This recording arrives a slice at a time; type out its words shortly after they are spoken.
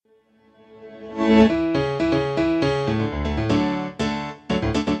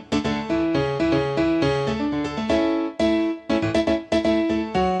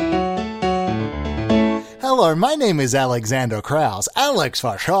Hello, my name is Alexander Krauss. Alex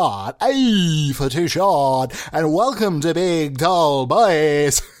for short. A for too short. And welcome to Big Tall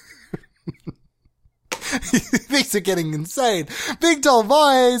Boys. These are getting insane. Big Tall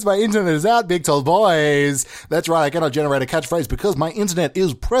Boys. My internet is out. Big Tall Boys. That's right. I cannot generate a catchphrase because my internet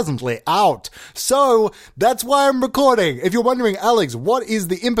is presently out. So that's why I'm recording. If you're wondering, Alex, what is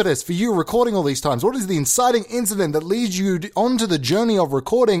the impetus for you recording all these times? What is the inciting incident that leads you onto the journey of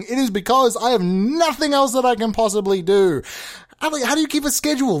recording? It is because I have nothing else that I can possibly do. Alex, how do you keep a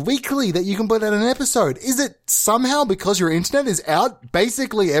schedule weekly that you can put out an episode? Is it somehow because your internet is out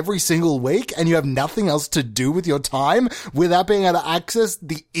basically every single week and you have nothing else to do with your time without being able to access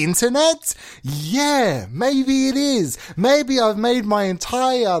the internet? Yeah, maybe it is. Maybe I've made my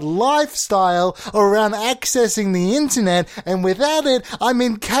entire lifestyle around accessing the internet, and without it, I'm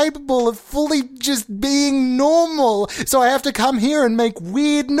incapable of fully just being normal. So I have to come here and make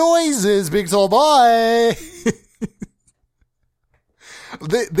weird noises. Big tall boy.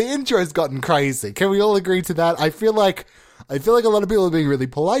 The intro's gotten crazy. Can we all agree to that? I feel like a lot of people are being really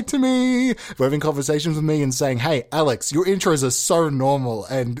polite to me, for having conversations with me and saying, hey, Alex, your intros are so normal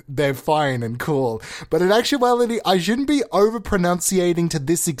and they're fine and cool. But in actuality, I shouldn't be over-pronunciating to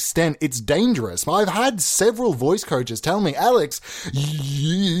this extent. It's dangerous. I've had several voice coaches tell me, Alex,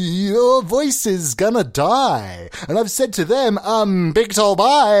 your voice is gonna die. And I've said to them, big tall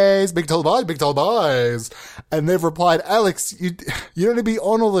boys, big tall boys, big tall boys. And they've replied, Alex, you don't need to be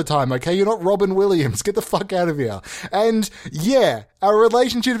on all the time, okay? You're not Robin Williams. Get the fuck out of here. And yeah, our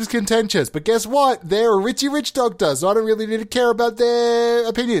relationship is contentious, but guess what? They're a Richie Rich doctor, so I don't really need to care about their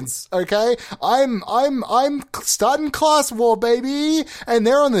opinions, okay? I'm starting class war, baby, and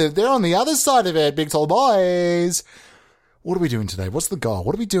they're on the other side of it, big tall boys. What are we doing today? What's the goal?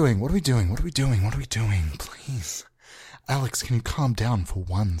 What are we doing? Please. Alex, can you calm down for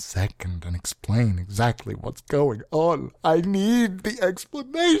 1 second and explain exactly what's going on? I need the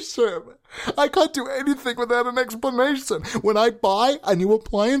explanation. I can't do anything without an explanation. When I buy a new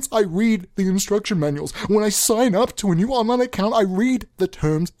appliance, I read the instruction manuals. When I sign up to a new online account, I read the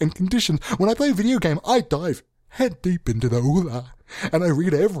terms and conditions. When I play a video game, I dive head deep into the hula. And I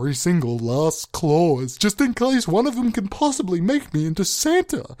read every single last clause, just in case one of them can possibly make me into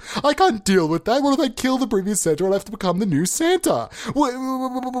Santa. I can't deal with that. What if I kill the previous Santa and I have to become the new Santa? I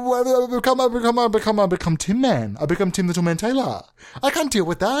become Tin Man. I become Tim the Toolman Taylor. I can't deal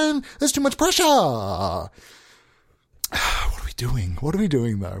with that. There's too much pressure. What are we doing? What are we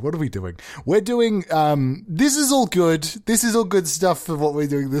doing, though? What are we doing? We're doing, this is all good. This is all good stuff for what we're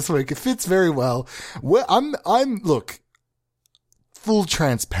doing this week. It fits very well. Look, full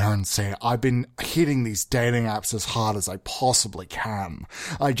transparency, I've been hitting these dating apps as hard as I possibly can.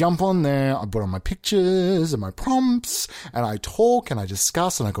 I jump on there, I put on my pictures and my prompts, and I talk and I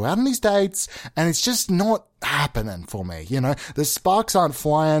discuss and I go out on these dates, and it's just not happening for me, you know? The sparks aren't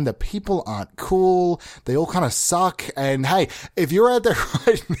flying, the people aren't cool, they all kind of suck, and hey, if you're out there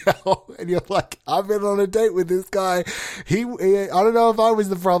right now and you're like, I've been on a date with this guy, I don't know if I was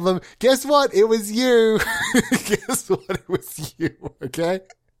the problem, guess what? It was you. Guess what? It was you, okay?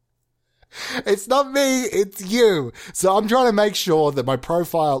 It's not me, it's you. So I'm trying to make sure that my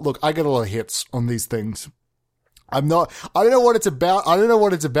profile, look, I get a lot of hits on these things. I don't know what it's about. I don't know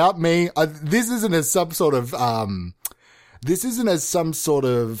what it's about me. This isn't as some sort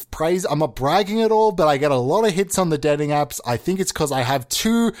of praise. I'm not bragging at all, but I get a lot of hits on the dating apps. I think it's because I have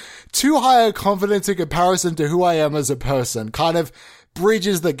too high a confidence in comparison to who I am as a person. Kind of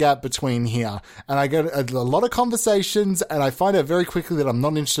bridges the gap between here. And I get a lot of conversations, and I find out very quickly that I'm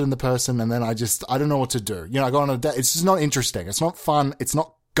not interested in the person, and then I don't know what to do. You know, I go on a date. It's just not interesting. It's not fun. It's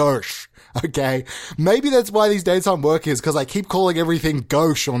not gauche. Okay, maybe that's why these dates aren't working, is because I keep calling everything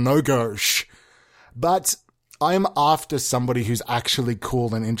gauche or no gauche. But I'm after somebody who's actually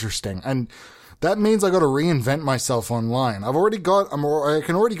cool and interesting, and that means I got to reinvent myself online. I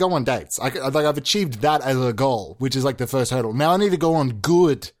can already go on dates. I've achieved that as a goal, which is like the first hurdle. Now I need to go on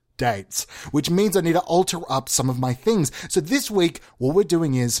good dates, which means I need to alter up some of my things. So this week, what we're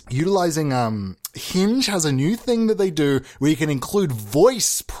doing is utilizing, Hinge has a new thing that they do where you can include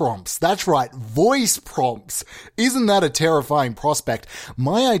voice prompts. That's right, voice prompts. Isn't that a terrifying prospect?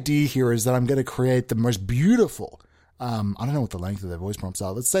 My idea here is that I'm going to create the most beautiful, I don't know what the length of their voice prompts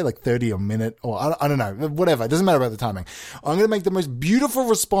are. Let's say like 30 a minute, or I don't know, whatever. It doesn't matter about the timing. I'm going to make the most beautiful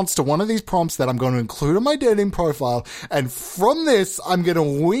response to one of these prompts that I'm going to include on my dating profile. And from this, I'm going to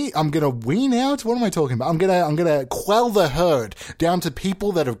wean out. What am I talking about? I'm going to quell the herd down to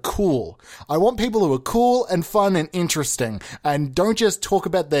people that are cool. I want people who are cool and fun and interesting, and don't just talk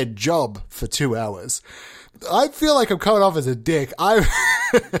about their job for 2 hours. I feel like I'm coming off as a dick.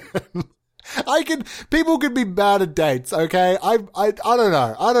 People could be bad at dates, okay? I don't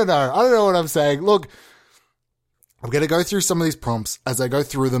know. I don't know what I'm saying. Look, I'm going to go through some of these prompts. As I go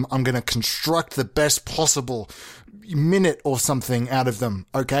through them, I'm going to construct the best possible minute or something out of them,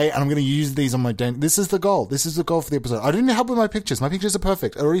 okay? And I'm going to use these on my day. This is the goal. This is the goal for the episode. I didn't help with my pictures. My pictures are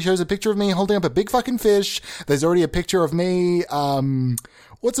perfect. It already shows a picture of me holding up a big fucking fish. There's already a picture of me,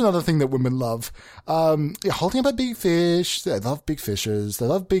 what's another thing that women love? Holding up a big fish. They love big fishes. They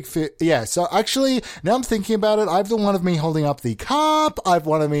love big fish. Yeah, so actually, now I'm thinking about it, I have the one of me holding up the carp. I have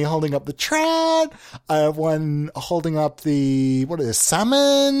one of me holding up the trout. I have one holding up the,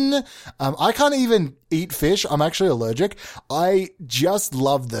 salmon. I can't even eat fish. I'm actually allergic. I just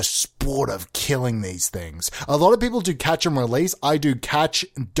love the sport of killing these things. A lot of people do catch and release. I do catch,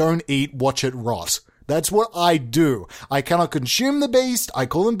 don't eat, watch it rot. That's what I do. I cannot consume the beast. I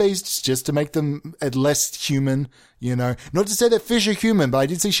call them beasts just to make them less human, you know. Not to say that fish are human, but I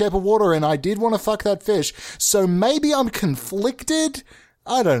did see Shape of Water and I did want to fuck that fish. So maybe I'm conflicted.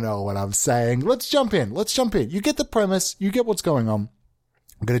 I don't know what I'm saying. Let's jump in. You get the premise. You get what's going on.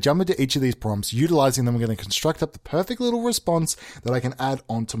 I'm going to jump into each of these prompts, utilizing them. I'm going to construct up the perfect little response that I can add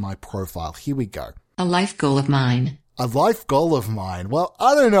onto my profile. Here we go. A life goal of mine. A life goal of mine? Well,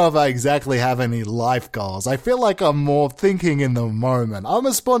 I don't know if I exactly have any life goals. I feel like I'm more thinking in the moment. I'm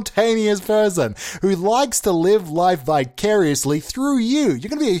a spontaneous person who likes to live life vicariously through you. You're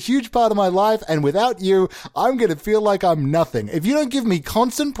going to be a huge part of my life, and without you, I'm going to feel like I'm nothing. If you don't give me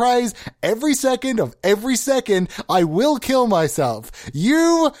constant praise every second of every second, I will kill myself.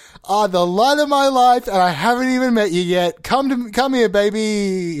 You are the light of my life, and I haven't even met you yet. Come here,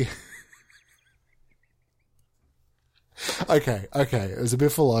 baby. Okay. It was a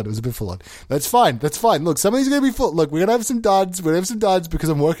bit full on. That's fine. Look, some of these are going to be full. Look, we're going to have some duds. Because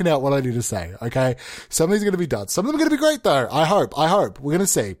I'm working out what I need to say. Okay. Some of these are going to be duds. Some of them are going to be great though. I hope. We're going to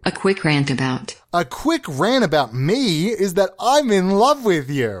see. A quick rant about me is that I'm in love with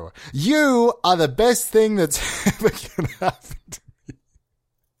you. You are the best thing that's ever going to happen to me.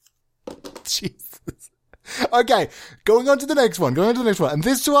 Jesus. Okay, going on to the next one. And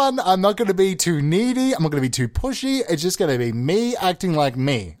this one, I'm not going to be too needy. I'm not going to be too pushy. It's just going to be me acting like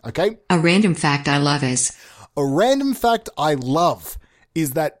me, okay? A random fact I love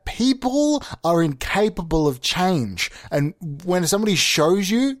is that people are incapable of change. And when somebody shows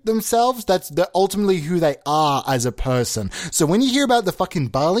you themselves, that's ultimately who they are as a person. So when you hear about the fucking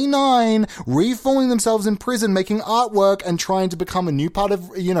Bali 9 reforming themselves in prison, making artwork and trying to become a new part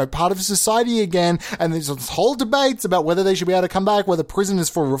of society again, and there's this whole debates about whether they should be able to come back, whether prison is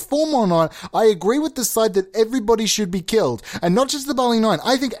for reform or not, I agree with the side that everybody should be killed. And not just the Bali 9.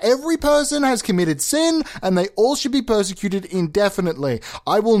 I think every person has committed sin and they all should be persecuted indefinitely.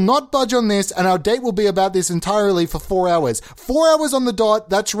 I will not budge on this, and our date will be about this entirely for 4 hours. 4 hours on the dot,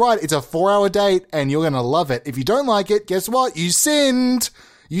 that's right, it's a 4-hour date, and you're gonna love it. If you don't like it, guess what? You sinned,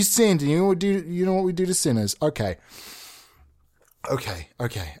 and you know what we do to sinners. Okay,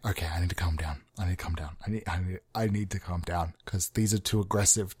 I need to calm down. I need to calm down, because these are too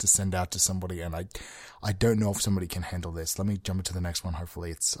aggressive to send out to somebody, and I don't know if somebody can handle this. Let me jump into the next one. Hopefully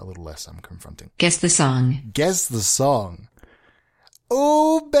it's a little less confronting. Guess the song.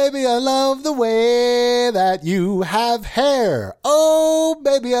 Oh, baby, I love the way that you have hair. Oh,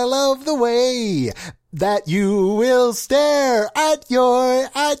 baby, I love the way that you will stare at your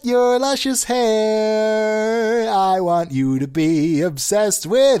luscious hair. I want you to be obsessed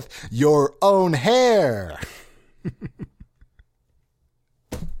with your own hair.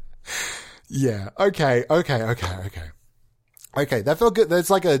 Yeah, okay. Okay, that felt good. That's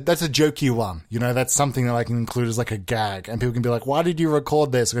a jokey one. You know, that's something that I can include as like a gag. And people can be like, why did you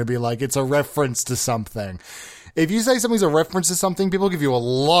record this? I'm going to be like, it's a reference to something. If you say something's a reference to something, people give you a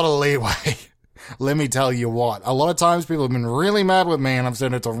lot of leeway. Let me tell you what. A lot of times people have been really mad with me and I've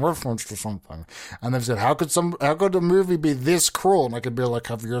said it's a reference to something. And they've said, how could a movie be this cruel? And I could be like,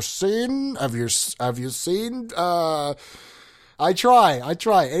 have you seen, I try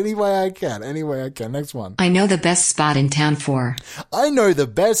any way I can. Next one. I know the best spot in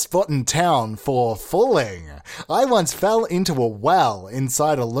town for falling. I once fell into a well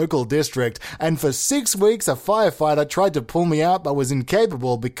inside a local district, and for 6 weeks a firefighter tried to pull me out but was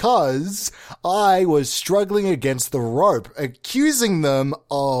incapable because I was struggling against the rope, accusing them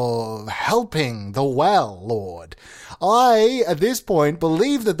of helping the well lord. I, at this point,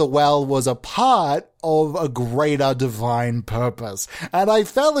 believed that the well was a part of a greater divine purpose, and I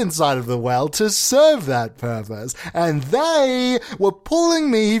fell inside of the well to serve that purpose, and they were pulling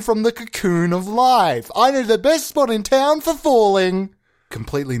me from the cocoon of life. I know the best spot in town for falling.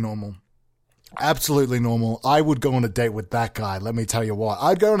 Completely normal. Absolutely normal. I would go on a date with that guy. Let me tell you what.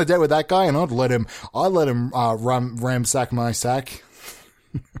 I'd go on a date with that guy and I'd let him ramsack my sack.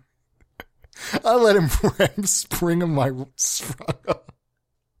 I'd let him ram spring on my struggle.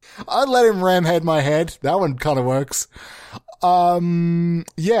 I'd let him ramhead my head. That one kind of works.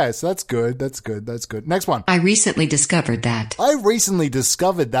 Yes, that's good. That's good. Next one. I recently discovered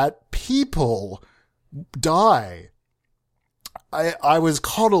that people die. I was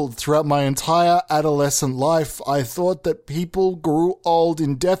coddled throughout my entire adolescent life. I thought that people grew old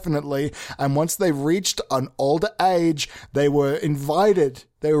indefinitely, and once they reached an older age, they were invited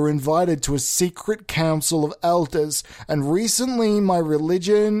to a secret council of elders. And recently, my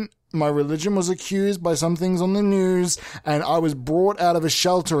religion was accused by some things on the news, and I was brought out of a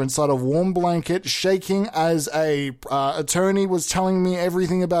shelter inside a warm blanket, shaking as a attorney was telling me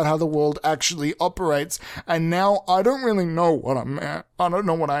everything about how the world actually operates. And now I don't really know what I'm at. I don't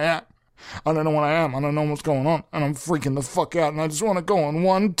know what I am. I don't know what I am. I don't know what's going on, and I'm freaking the fuck out. And I just want to go on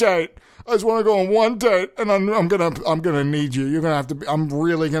one date. And I'm gonna need you. You're gonna have to be. I'm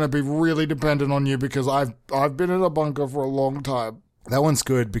really gonna be really dependent on you because I've been in a bunker for a long time. That one's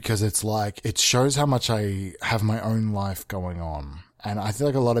good because it's like, it shows how much I have my own life going on. And I feel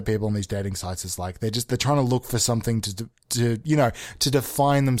like a lot of people on these dating sites is like, they're trying to look for something to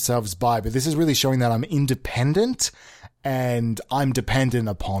define themselves by. But this is really showing that I'm independent and I'm dependent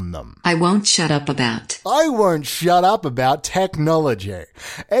upon them. I won't shut up about technology.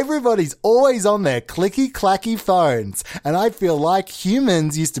 Everybody's always on their clicky-clacky phones, and I feel like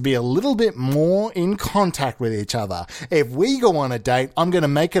humans used to be a little bit more in contact with each other. If we go on a date, I'm going to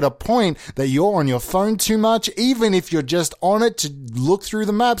make it a point that you're on your phone too much, even if you're just on it to look through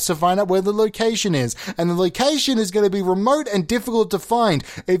the maps to find out where the location is. And the location is going to be remote and difficult to find.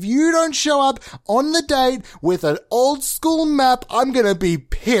 If you don't show up on the date with an old school map, I'm going to be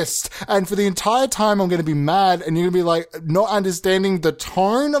pissed. And for the entire time, I'm going to be mad, and you're going to be like not understanding the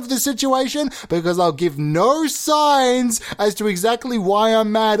tone of the situation because I'll give no signs as to exactly why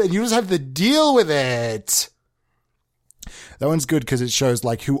I'm mad, and you just have to deal with it. That one's good because it shows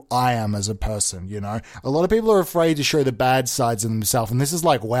like who I am as a person, you know? A lot of people are afraid to show the bad sides of themselves, and this is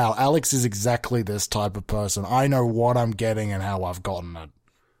like, wow, Alex is exactly this type of person. I know what I'm getting and how I've gotten it.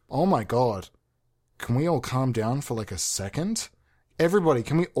 Oh my God. Can we all calm down for like a second? Everybody,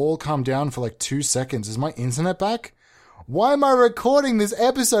 can we all calm down for like 2 seconds? Is my internet back? Why am I recording this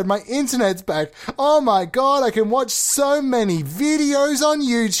episode? My internet's back. Oh my God, I can watch so many videos on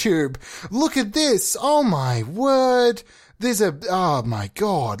YouTube. Look at this. Oh my word. Oh my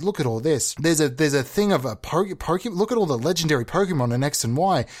God, look at all this. There's a thing of a Pokemon. Look at all the legendary Pokemon in X and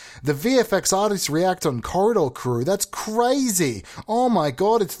Y. The VFX artists react on Corridor Crew. That's crazy. Oh my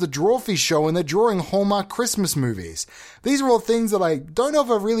God, it's the Drawfee Show and they're drawing Hallmark Christmas movies. These are all things that I don't know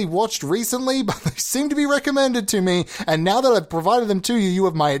if I've really watched recently, but they seem to be recommended to me. And now that I've provided them to you, you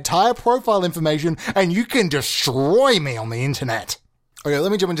have my entire profile information and you can destroy me on the internet. Okay,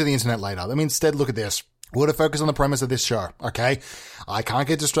 let me jump into the internet later. Let me instead look at this. We're going to focus on the premise of this show, okay? I can't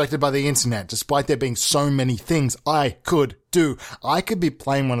get distracted by the internet, despite there being so many things I could do. I could be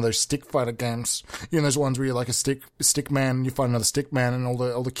playing one of those stick fighter games. You know, those ones where you're like a stick man and you fight another stick man, and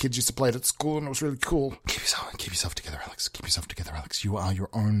all the kids used to play it at school, and it was really cool. Keep yourself together, Alex. Keep yourself together, Alex. You are your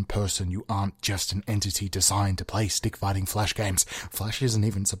own person. You aren't just an entity designed to play stick fighting Flash games. Flash isn't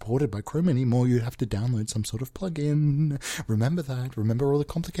even supported by Chrome anymore. You'd have to download some sort of plugin. Remember that. Remember all the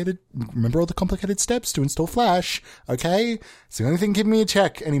complicated steps to install Flash, okay? It's the only thing giving me a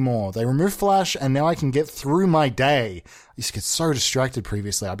check anymore. They removed Flash, and now I can get through my day. I used to get so distracted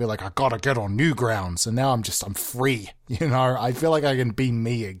previously. I'd be like, I gotta get on Newgrounds, and now I'm free. You know, I feel like I can be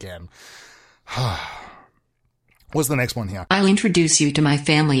me again. What's the next one here? I'll introduce you to my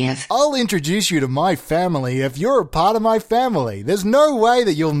family if you're a part of my family. There's no way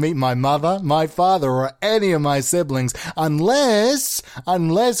that you'll meet my mother, my father, or any of my siblings unless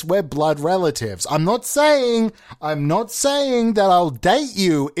we're blood relatives. I'm not saying that I'll date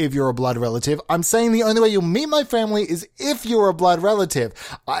you if you're a blood relative. I'm saying the only way you'll meet my family is if you're a blood relative.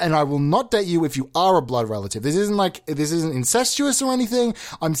 And I will not date you if you are a blood relative. This isn't incestuous or anything.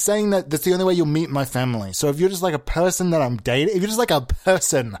 I'm saying that that's the only way you'll meet my family. So if you're just like a person that I'm dating, if you're just like a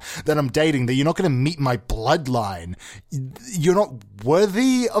person that I'm dating, that you're not going to meet my bloodline, you're not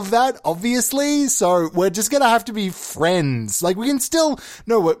worthy of that, obviously. So we're just going to have to be friends. Like we can still,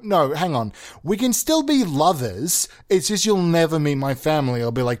 hang on. We can still be lovers. It's just you'll never meet my family.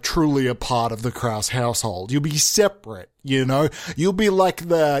 I'll be like truly a part of the Krause household. You'll be separate. You know, you'll be like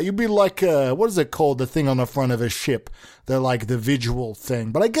what is it called? The thing on the front of a ship. They're like the visual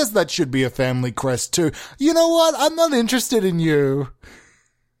thing. But I guess that should be a family crest too. You know what? I'm not interested in you.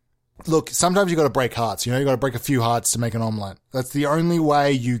 look, sometimes you got to break hearts. You know, you got to break a few hearts to make an omelette. That's the only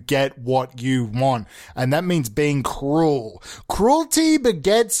way you get what you want. And that means being cruel. Cruelty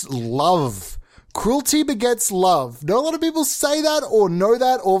begets love. Cruelty begets love. Not a lot of people say that or know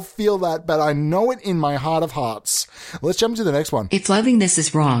that or feel that, but I know it in my heart of hearts. Let's jump to the next one. If loving this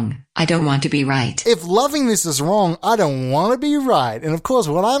is wrong, I don't want to be right. If loving this is wrong, I don't want to be right. And of course,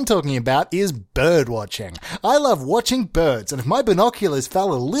 what I'm talking about is bird watching. I love watching birds, and if my binoculars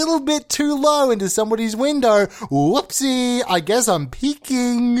fell a little bit too low into somebody's window, whoopsie, I guess I'm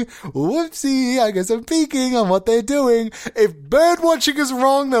peeking. Whoopsie, I guess I'm peeking on what they're doing. If bird watching is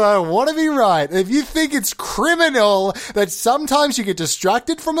wrong, then I don't want to be right. If you think it's criminal that sometimes you get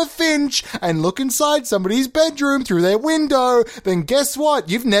distracted from a finch and look inside somebody's bedroom through their window, then guess what?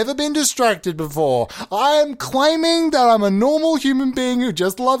 You've never been distracted before. I am claiming that I'm a normal human being who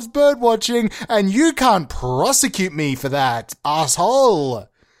just loves bird watching, and you can't prosecute me for that, asshole.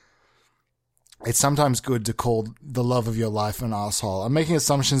 It's sometimes good to call the love of your life an asshole. I'm making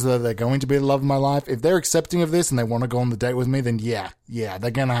assumptions that they're going to be the love of my life. If they're accepting of this and they want to go on the date with me, then yeah, they're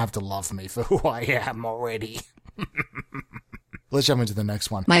going to have to love me for who I am already. Let's jump into the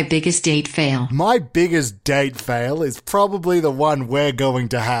next one. My biggest date fail. My biggest date fail is probably the one we're going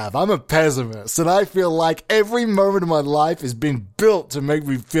to have. I'm a pessimist, and I feel like every moment of my life has been built to make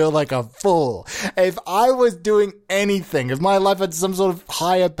me feel like a fool. If I was doing anything, if my life had some sort of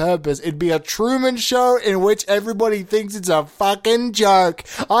higher purpose, it'd be a Truman Show in which everybody thinks it's a fucking joke.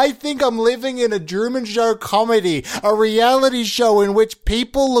 I think I'm living in a Truman Show comedy, a reality show in which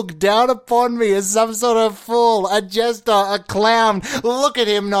people look down upon me as some sort of fool, a jester, a clown. Look at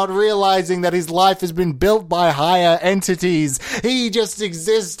him not realizing that his life has been built by higher entities. He just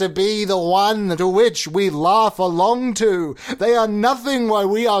exists to be the one to which we laugh along to. They are nothing while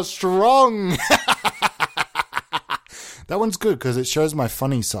we are strong. That one's good because it shows my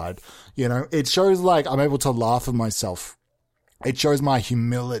funny side. You know, it shows like I'm able to laugh at myself. It shows my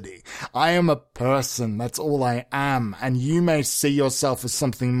humility. I am a person. That's all I am. And you may see yourself as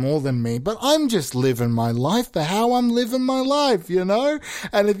something more than me, but I'm just living my life for how I'm living my life, you know?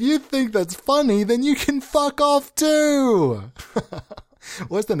 And if you think that's funny, then you can fuck off too.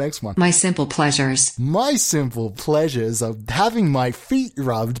 What's the next one? My simple pleasures. My simple pleasures are having my feet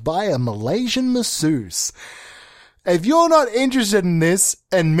rubbed by a Malaysian masseuse. If you're not interested in this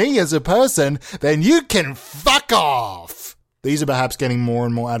and me as a person, then you can fuck off. These are perhaps getting more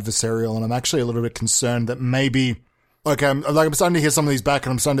and more adversarial, and I'm actually a little bit concerned that maybe, okay, I'm starting to hear some of these back,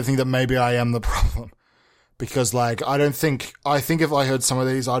 and I'm starting to think that maybe I am the problem. Because, like, I think if I heard some of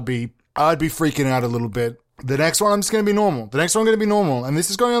these, I'd be freaking out a little bit. The next one, I'm just going to be normal. And this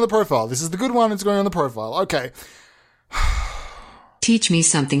is going on the profile. This is the good one, it's going on the profile. Okay. Teach me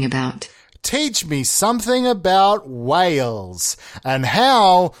something about. Teach me something about whales and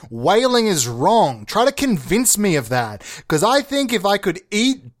how whaling is wrong. Try to convince me of that. Because I think if I could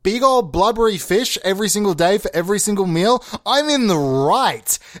eat big old blubbery fish every single day for every single meal, I'm in the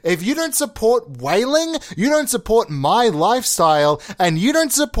right. If you don't support whaling, you don't support my lifestyle, and you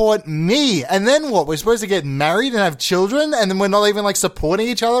don't support me. And then what? We're supposed to get married and have children, and then we're not even like supporting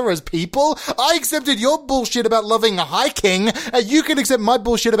each other as people? I accepted your bullshit about loving hiking, and you can accept my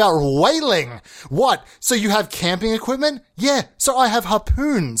bullshit about whaling. What? So you have camping equipment? Yeah, so I have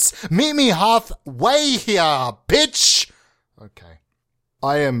harpoons. Meet me halfway here, bitch! Okay.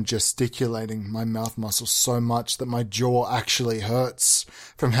 I am gesticulating my mouth muscles so much that my jaw actually hurts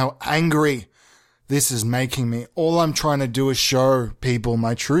from how angry this is making me. All I'm trying to do is show people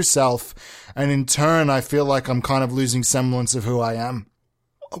my true self, and in turn I feel like I'm kind of losing semblance of who I am.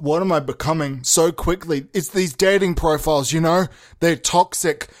 What am I becoming so quickly? It's these dating profiles, you know? They're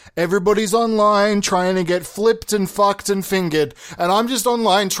toxic. Everybody's online trying to get flipped and fucked and fingered, and I'm just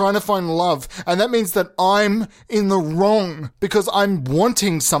online trying to find love. And that means that I'm in the wrong because I'm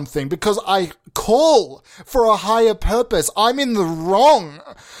wanting something, because I call for a higher purpose. I'm in the wrong.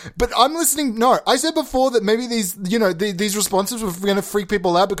 But I'm listening. No, I said before that maybe these, you know, these responses were going to freak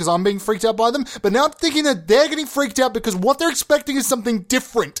people out because I'm being freaked out by them. But now I'm thinking that they're getting freaked out because what they're expecting is something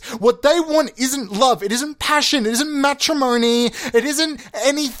different. What they want isn't love. It isn't passion. It isn't matrimony. It isn't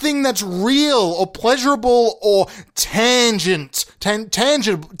anything that's real or pleasurable or tangible.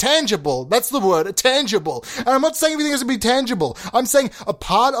 That's the word, tangible. And I'm not saying everything has to be tangible. I'm saying a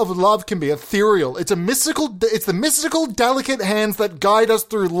part of love can be ethereal. It's the mystical, delicate hands that guide us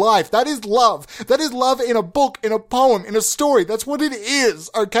through life. That is love. That is love in a book, in a poem, in a story. That's what it is,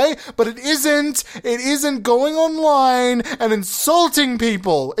 okay? But it isn't going online and insulting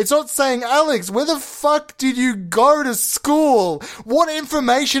people. It's not saying, Alex, where the fuck did you go to school? What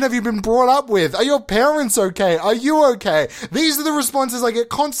information have you been brought up with? Are your parents okay? Are you okay? These are the responses I get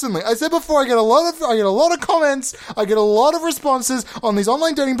constantly. I said before, I get a lot of comments, I get a lot of responses on these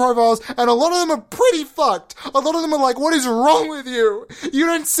online dating profiles, and a lot of them are pretty fucked. A lot of them are like, what is wrong with you? You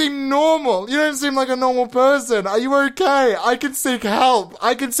don't seem normal. You don't seem like a normal person. Are you okay? I can seek help.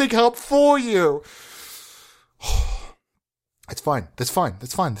 I can seek help for you. It's fine. That's fine.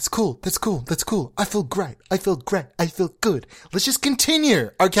 That's fine. That's cool. That's cool. That's cool. I feel great. I feel great. I feel good. Let's just continue,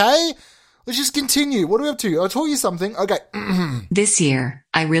 okay? Let's just continue. What are we up to? I told you something. Okay. This year,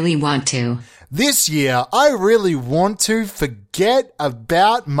 I really want to. This year, I really want to forget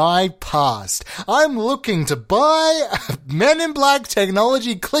about my past. I'm looking to buy a Men in Black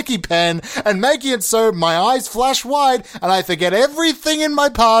technology clicky pen and making it so my eyes flash wide and I forget everything in my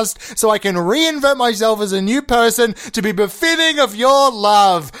past so I can reinvent myself as a new person to be befitting of your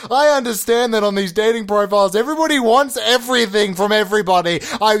love. I understand that on these dating profiles, everybody wants everything from everybody.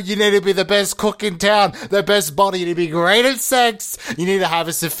 You need to be the best cook in town, the best body, you need to be great at sex, you need to have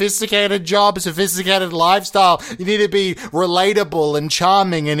a sophisticated job, sophisticated lifestyle. You need to be relatable and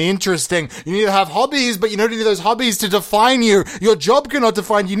charming and interesting. You need to have hobbies, but you don't need those hobbies to define you. Your job cannot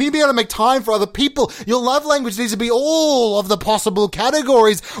define you. You need to be able to make time for other people. Your love language needs to be all of the possible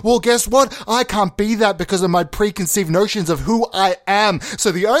categories. Well, guess what? I can't be that because of my preconceived notions of who I am.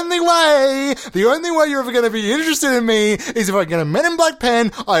 So the only way you're ever going to be interested in me is if I get a Men in Black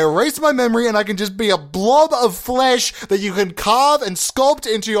pen, I erase my memory, and I can just be a blob of flesh that you can carve and sculpt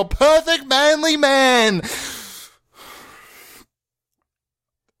into your perfect manly man.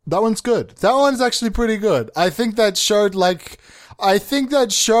 That one's good. That one's actually pretty good. I think that showed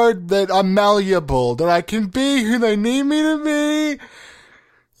that I'm malleable, that I can be who they need me to be.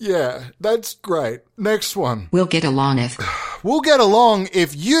 Yeah, that's great. Next one. We'll get along if... We'll get along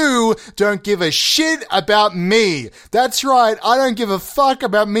if you don't give a shit about me. That's right, I don't give a fuck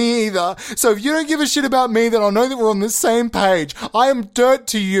about me either. So if you don't give a shit about me, then I'll know that we're on the same page. I am dirt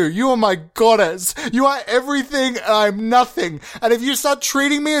to you. You are my goddess. You are everything and I'm nothing. And if you start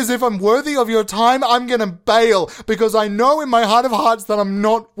treating me as if I'm worthy of your time, I'm gonna bail because I know in my heart of hearts that I'm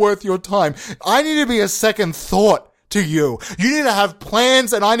not worth your time. I need to be a second thought to you. You need to have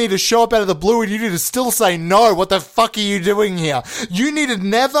plans and I need to show up out of the blue and you need to still say no. What the fuck are you doing here? You need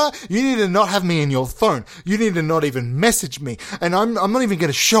to not have me in your phone. You need to not even message me. And I'm not even going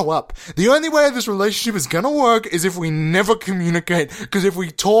to show up. The only way this relationship is going to work is if we never communicate. Because if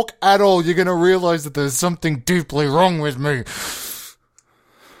we talk at all, you're going to realize that there's something deeply wrong with me.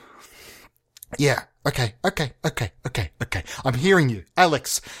 Yeah. Okay. I'm hearing you.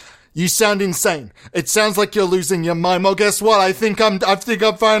 Alex. You sound insane. It sounds like you're losing your mind. Well, guess what? I think I'm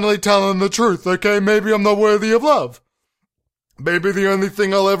finally telling the truth, okay? Maybe I'm not worthy of love. Maybe the only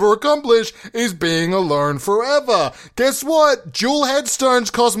thing I'll ever accomplish is being alone forever. Guess what? Dual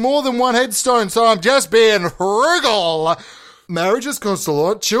headstones cost more than one headstone, so I'm just being frugal. Marriages cost a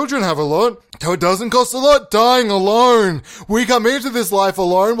lot. Children have a lot. So it doesn't cost a lot dying alone. We come into this life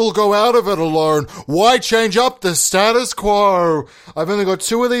alone, we'll go out of it alone. Why change up the status quo? I've only got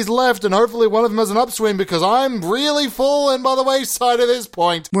 2 of these left and hopefully one of them has an upswing because I'm really falling by the wayside at this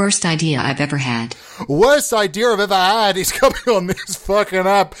point. Worst idea I've ever had. Worst idea I've ever had is coming on this fucking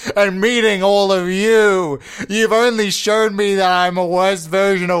app and meeting all of you. You've only shown me that I'm a worse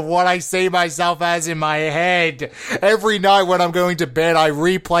version of what I see myself as in my head. Every night when I'm going to bed, I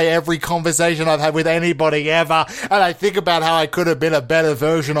replay every conversation I've had with anybody ever, and I think about how I could have been a better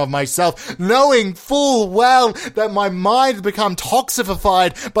version of myself, knowing full well that my mind's become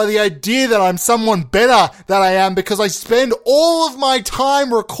toxified by the idea that I'm someone better than I am because I spend all of my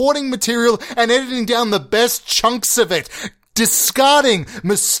time recording material and editing down the best chunks of it, discarding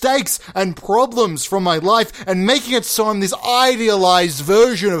mistakes and problems from my life and making it so I'm this idealized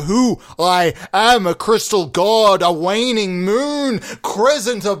version of who I am, a crystal god, a waning moon,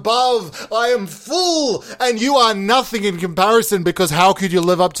 crescent above. I am full and you are nothing in comparison because how could you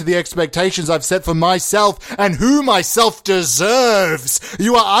live up to the expectations I've set for myself and who myself deserves?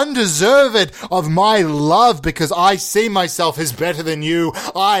 You are undeserved of my love because I see myself as better than you.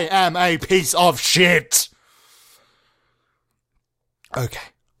 I am a piece of shit. Okay.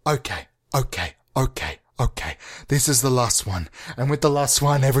 okay, this is the last one. And with the last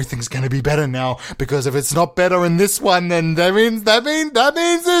one, everything's going to be better now. Because if it's not better in this one, then that means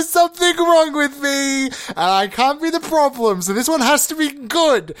there's something wrong with me. And I can't be the problem. So this one has to be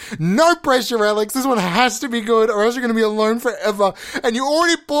good. No pressure, Alex. This one has to be good or else you're going to be alone forever. And you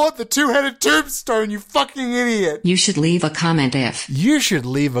already bought the 2-headed tombstone, you fucking idiot. You should leave a comment if. You should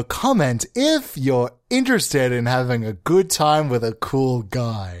leave a comment if you're interested in having a good time with a cool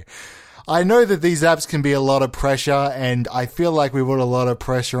guy. I know that these apps can be a lot of pressure, and I feel like we put a lot of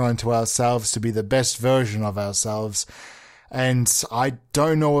pressure onto ourselves to be the best version of ourselves, and I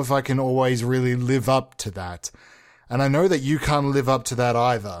don't know if I can always really live up to that. And I know that you can't live up to that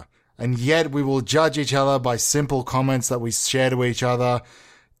either. And yet we will judge each other by simple comments that we share to each other,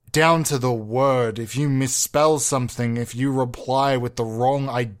 down to the word. If you misspell something, if you reply with the wrong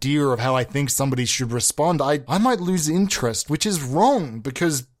idea of how I think somebody should respond, I might lose interest, which is wrong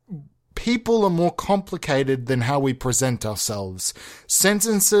because people are more complicated than how we present ourselves.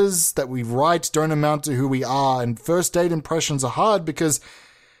 Sentences that we write don't amount to who we are, and first date impressions are hard because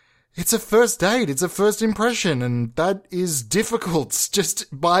it's a first date, it's a first impression, and that is difficult just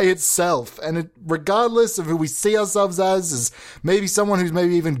by itself. And regardless of who we see ourselves as maybe someone who's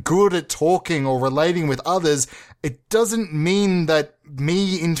maybe even good at talking or relating with others, it doesn't mean that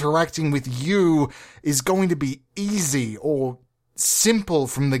me interacting with you is going to be easy or simple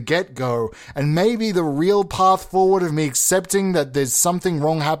from the get-go. And maybe the real path forward of me accepting that there's something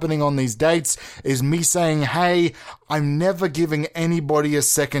wrong happening on these dates is me saying, hey, I'm never giving anybody a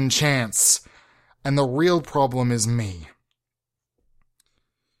second chance. And the real problem is me.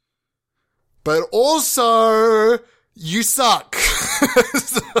 But also, you suck.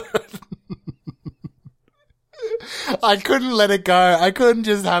 I couldn't let it go. I couldn't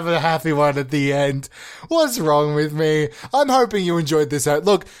just have a happy one at the end. What's wrong with me? I'm hoping you enjoyed this out.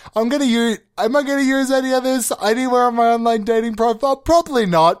 Look, am I going to use any of this anywhere on my online dating profile? Probably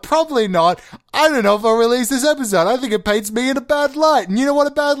not. I don't know if I'll release this episode. I think it paints me in a bad light. And you know what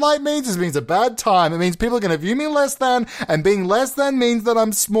a bad light means? It means a bad time. It means people are going to view me less than, and being less than means that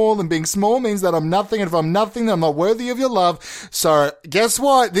I'm small, and being small means that I'm nothing, and if I'm nothing, then I'm not worthy of your love. So, guess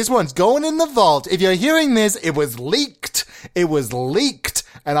what? This one's going in the vault. If you're hearing this, it was leaked.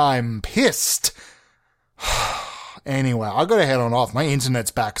 And I'm pissed. Anyway, I gotta head on off. My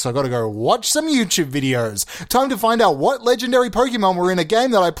internet's back, so I gotta go watch some YouTube videos. Time to find out what legendary Pokemon were in a game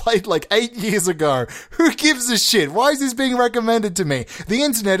that I played like 8 years ago. Who gives a shit? Why is this being recommended to me? The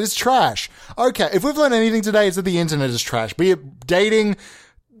internet is trash. Okay, if we've learned anything today, it's that the internet is trash. Be it dating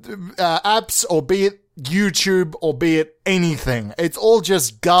apps, or be it YouTube, or be it anything. It's all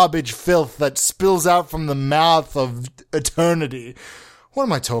just garbage filth that spills out from the mouth of eternity. What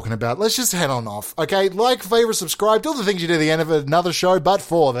am I talking about? Let's just head on off, okay? Like, favorite, subscribe, do all the things you do at the end of another show, but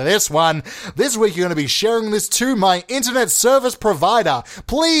for this one, this week you're going to be sharing this to my internet service provider.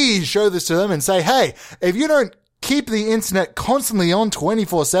 Please show this to them and say, hey, if you don't keep the internet constantly on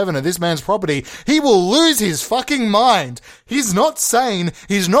 24/7 at this man's property, he will lose his fucking mind. He's not sane.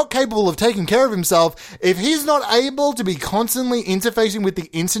 He's not capable of taking care of himself. If he's not able to be constantly interfacing with the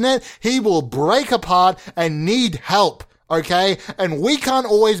internet, he will break apart and need help. Okay? And we can't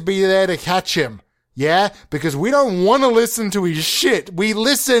always be there to catch him. Yeah? Because we don't want to listen to his shit. We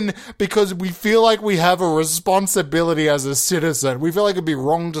listen because we feel like we have a responsibility as a citizen. We feel like it'd be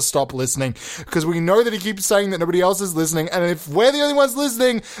wrong to stop listening because we know that he keeps saying that nobody else is listening. And if we're the only ones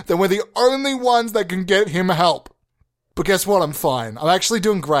listening, then we're the only ones that can get him help. But guess what? I'm fine. I'm actually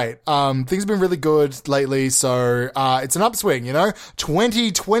doing great. Things have been really good lately. So, it's an upswing,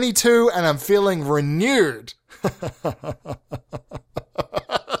 2022 and I'm feeling renewed. I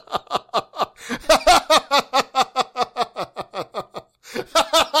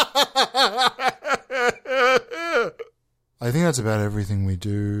think that's about everything we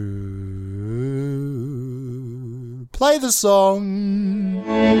do. Play the song.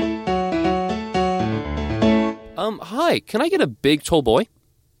 Hi, can I get a big tall boy?